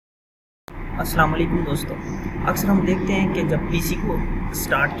अस्सलाम वालेकुम दोस्तों। अक्सर हम देखते हैं कि जब पीसी को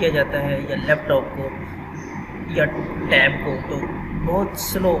स्टार्ट किया जाता है या लैपटॉप को या टैब को तो बहुत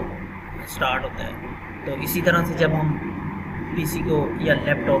स्लो स्टार्ट होता है। तो इसी तरह से जब हम पीसी को या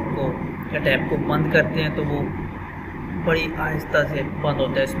लैपटॉप को या टैब को बंद करते हैं तो वो बड़ी आहिस्ता से बंद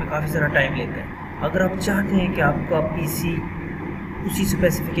होता है, इसमें काफ़ी सारा टाइम लेता है। अगर आप चाहते हैं कि आपका पीसी उसी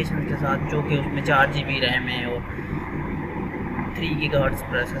स्पेसिफिकेशन के साथ जो कि उसमें 4 GB रैम है और 3 GHz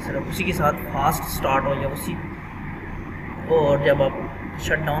प्रोसेसर है उसी के साथ फास्ट स्टार्ट हो जाए उसी, और जब आप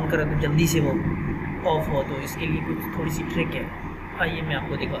शट डाउन करें तो जल्दी से वो ऑफ हो, तो इसके लिए कुछ थोड़ी सी ट्रिक है। आइए मैं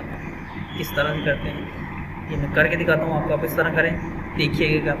आपको दिखाता हूँ किस तरह से करते हैं। ये मैं करके दिखाता हूँ आपको, आप इस तरह करें,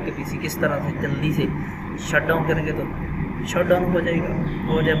 देखिएगा कि आपके पीसी किस तरह से जल्दी से शट डाउन करेंगे तो शट डाउन हो जाएगा,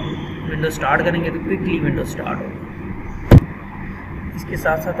 और जब विंडो स्टार्ट करेंगे तो क्विकली विंडो स्टार्ट होगा। इसके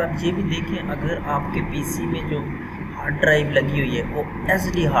साथ साथ आप ये भी देखें, अगर आपके पीसी में जो हार्ड ड्राइव लगी हुई है वो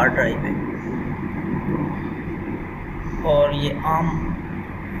SD हार्ड ड्राइव है और ये आम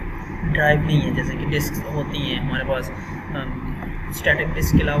ड्राइव नहीं है जैसे कि डिस्क होती हैं हमारे पास। स्टैटिक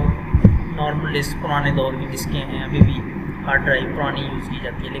डिस्क के अलावा नॉर्मल डिस्क पुराने दौर की डिस्कें हैं, अभी भी हार्ड ड्राइव पुरानी यूज़ की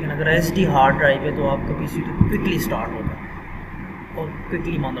जाती है। लेकिन अगर SD हार्ड ड्राइव है तो आपका पीसी तो क्विकली स्टार्ट होगा और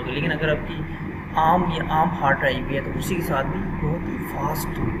क्विकली बंद होगा। लेकिन अगर आपकी आम हार्ड ड्राइव भी है तो उसी के साथ भी बहुत ही फास्ट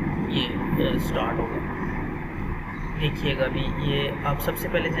ये स्टार्ट होगा। देखिएगा अभी ये आप सबसे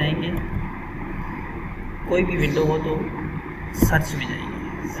पहले जाएंगे, कोई भी विंडो हो तो सर्च में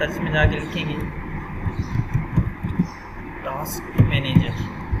जाएंगे, सर्च में जाके लिखेंगे टास्क मैनेजर,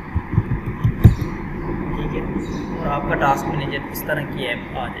 ठीक है, और आपका टास्क मैनेजर इस तरह की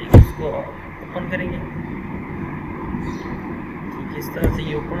ऐप आ जाएगी। उसको ओपन करेंगे, ठीक है, इस तरह से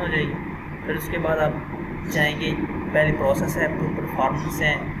ये ओपन हो जाएगी। फिर उसके बाद आप जाएंगे, पहले प्रोसेस है, फिर परफॉर्मेंस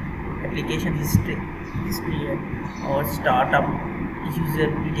है, एप्लीकेशन हिस्ट्री है और स्टार्टअप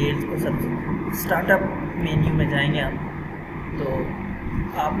यूज़र डिटेल्स को सब। स्टार्टअप मेन्यू में जाएंगे आप, तो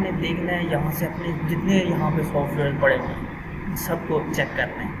आपने देखना है यहाँ से अपने जितने यहाँ पे सॉफ्टवेयर पड़े हुए हैं सबको चेक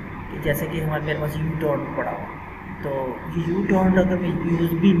करना है कि जैसे कि मेरे पास यूटॉर्रेंट पड़ा हुआ, तो यूटॉर्रेंट अगर मैं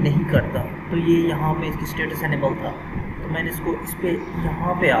यूज़ भी नहीं करता तो ये यहाँ पे इसकी स्टेटस एनेबल था, तो मैंने इसको इस पर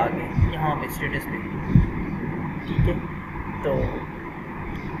यहाँ पे आ गए, यहाँ पे स्टेटस पे, ठीक है, तो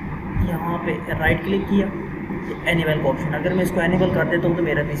यहाँ पे राइट क्लिक किया, एनेबल का ऑप्शन, अगर मैं इसको एनेबल कर देता हूँ तो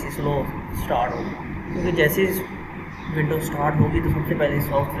मेरा पीसी स्लो स्टार्ट होगा, क्योंकि जैसे विंडो स्टार्ट होगी तो सबसे पहले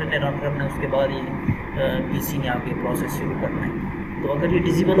सॉफ्टवेयर ने रन करना है, उसके बाद ये पीसी ने आगे प्रोसेस शुरू करना है। तो अगर ये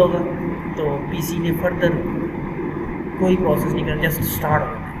डिसेबल होगा तो पीसी ने फर्दर कोई प्रोसेस नहीं करना, जस्ट स्टार्ट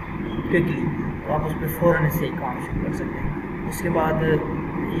होना है क्विकली, तो आप उस पर फ़ौरन से काम शुरू कर सकते हैं। उसके बाद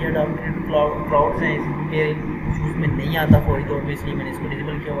ये अडॉप्टेड क्लाउड्स हैं, मेरे यूज़ में नहीं आता फौरी तौर पे, इसलिए मैंने इसको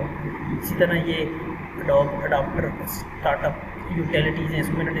डिसेबल किया हुआ। इसी तरह ये अडॉप्टर स्टार्टअप यूटिलिटीज़ हैं,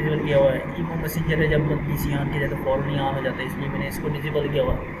 इसको मैंने डिसेबल किया हुआ है। ईमो मैसेंजर है, जब पीसी ऑन किया जाए तो फ़ौरन नहीं ऑन हो जाता है, इसलिए मैंने इसको डिसेबल किया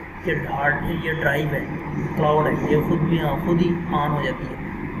हुआ है। ये ड्राइव है, क्लाउड है, ये खुद ही ऑन हो जाती है,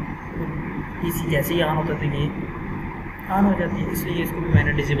 पीसी जैसे ही ऑन होता है तो ये ऑन हो जाती है, इसलिए इसको भी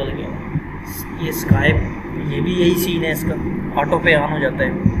मैंने डिसेबल किया हुआ। ये स्काइप, ये भी यही सीन है इसका, ऑटो पे ऑन हो जाता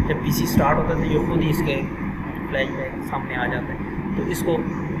है, जब पीसी स्टार्ट होता है तो ये खुद ही इसके फ्लैश बैक सामने आ जाता है, तो इसको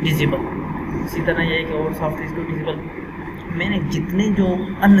डिसेबल। इसी तरह ये एक और सॉफ्टवेयर इसको डिसेबल, मैंने जितने जो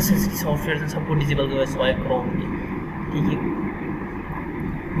अननेसेसरी सॉफ्टवेयर हैं सबको डिसेबल किया सिवाय क्रोम के, ठीक है।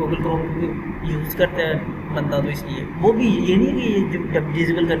 गूगल क्रोम को यूज़ करता है बंदा तो इसलिए वो भी ये नहीं कि ये जब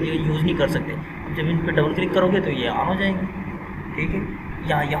डिसेबल कर दिया यूज़ नहीं कर सकते, जब इन पर डबल क्लिक करोगे तो ये ऑन हो जाएंगे, ठीक है।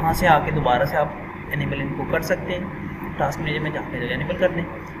 यहाँ से आके दोबारा से आप एनेबल इनको कर सकते हैं, टास्क मैनेजर में जाके एनेबल कर दें।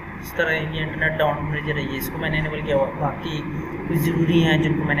 इस तरह ये इंटरनेट डाउन मैनेजर है, ये इसको मैंने एनेबल किया हुआ। बाकी कुछ ज़रूरी हैं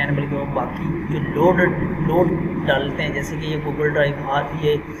जिनको मैंने एनेबल किया हुआ, बाकी जो लोड डालते हैं जैसे कि ये गूगल ड्राइव,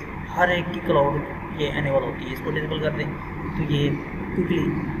 ये हर एक की क्लाउड ये एनेबल होती है, इसको डिसेबल कर दें तो ये क्विकली,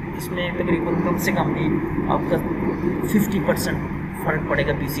 इसमें तकरीबन कम से कम भी आपका 50% फ़र्क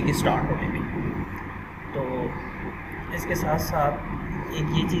पड़ेगा पीसी के स्टार्ट होने में। तो इसके साथ साथ एक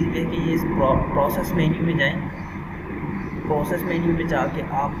ये चीज़ है कि ये प्रोसेस मेन्यू में जाएं, प्रोसेस मेन्यू में जाके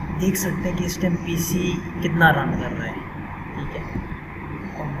आप देख सकते हैं कि इस टाइम पीसी कितना रन कर रहा है, ठीक है,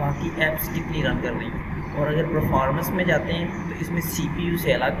 और बाकी ऐप्स कितनी रन कर रही हैं। और अगर परफॉर्मेंस में जाते हैं तो इसमें CPU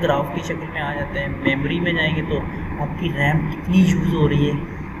से अलग ग्राफ की शक्ल में आ जाते हैं। मेमोरी में जाएंगे तो आपकी रैम कितनी यूज़ हो रही है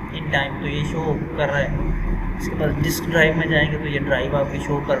इन टाइम, तो ये शो कर रहा है। इसके बाद डिस्क ड्राइव में जाएंगे तो ये ड्राइव आपकी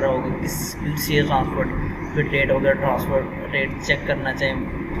शो कर रहा होगा किस स्पीड से ट्रांसफर, बिट रेट वगैरह ट्रांसफ़र रेट चेक करना चाहिए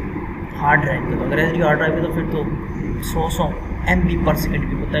हार्ड ड्राइव पे। तो अगर SD हार्ड ड्राइव है तो फिर तो 100 MB/s भी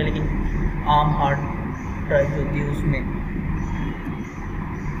होता है, लेकिन आम हार्ड ड्राइव जो होती है उसमें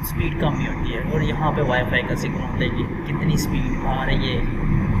स्पीड कम ही होती है। और यहाँ पे वाईफाई का सिग्नल होता है कि कितनी स्पीड आ रही है,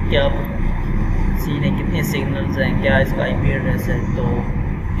 क्या सीन है, कितने सिग्नल्स हैं, क्या इसका IP एड्रेस है। तो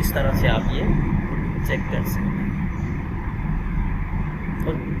इस तरह से आप ये चेक कर सकते हैं।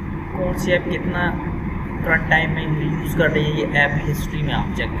 और कौन सी ऐप कितना करंट टाइम में यूज़ कर रही है, ये ऐप हिस्ट्री में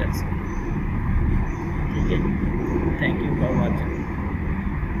आप चेक कर सकते हैं। ठीक है, थैंक यू फॉर वॉचिंग।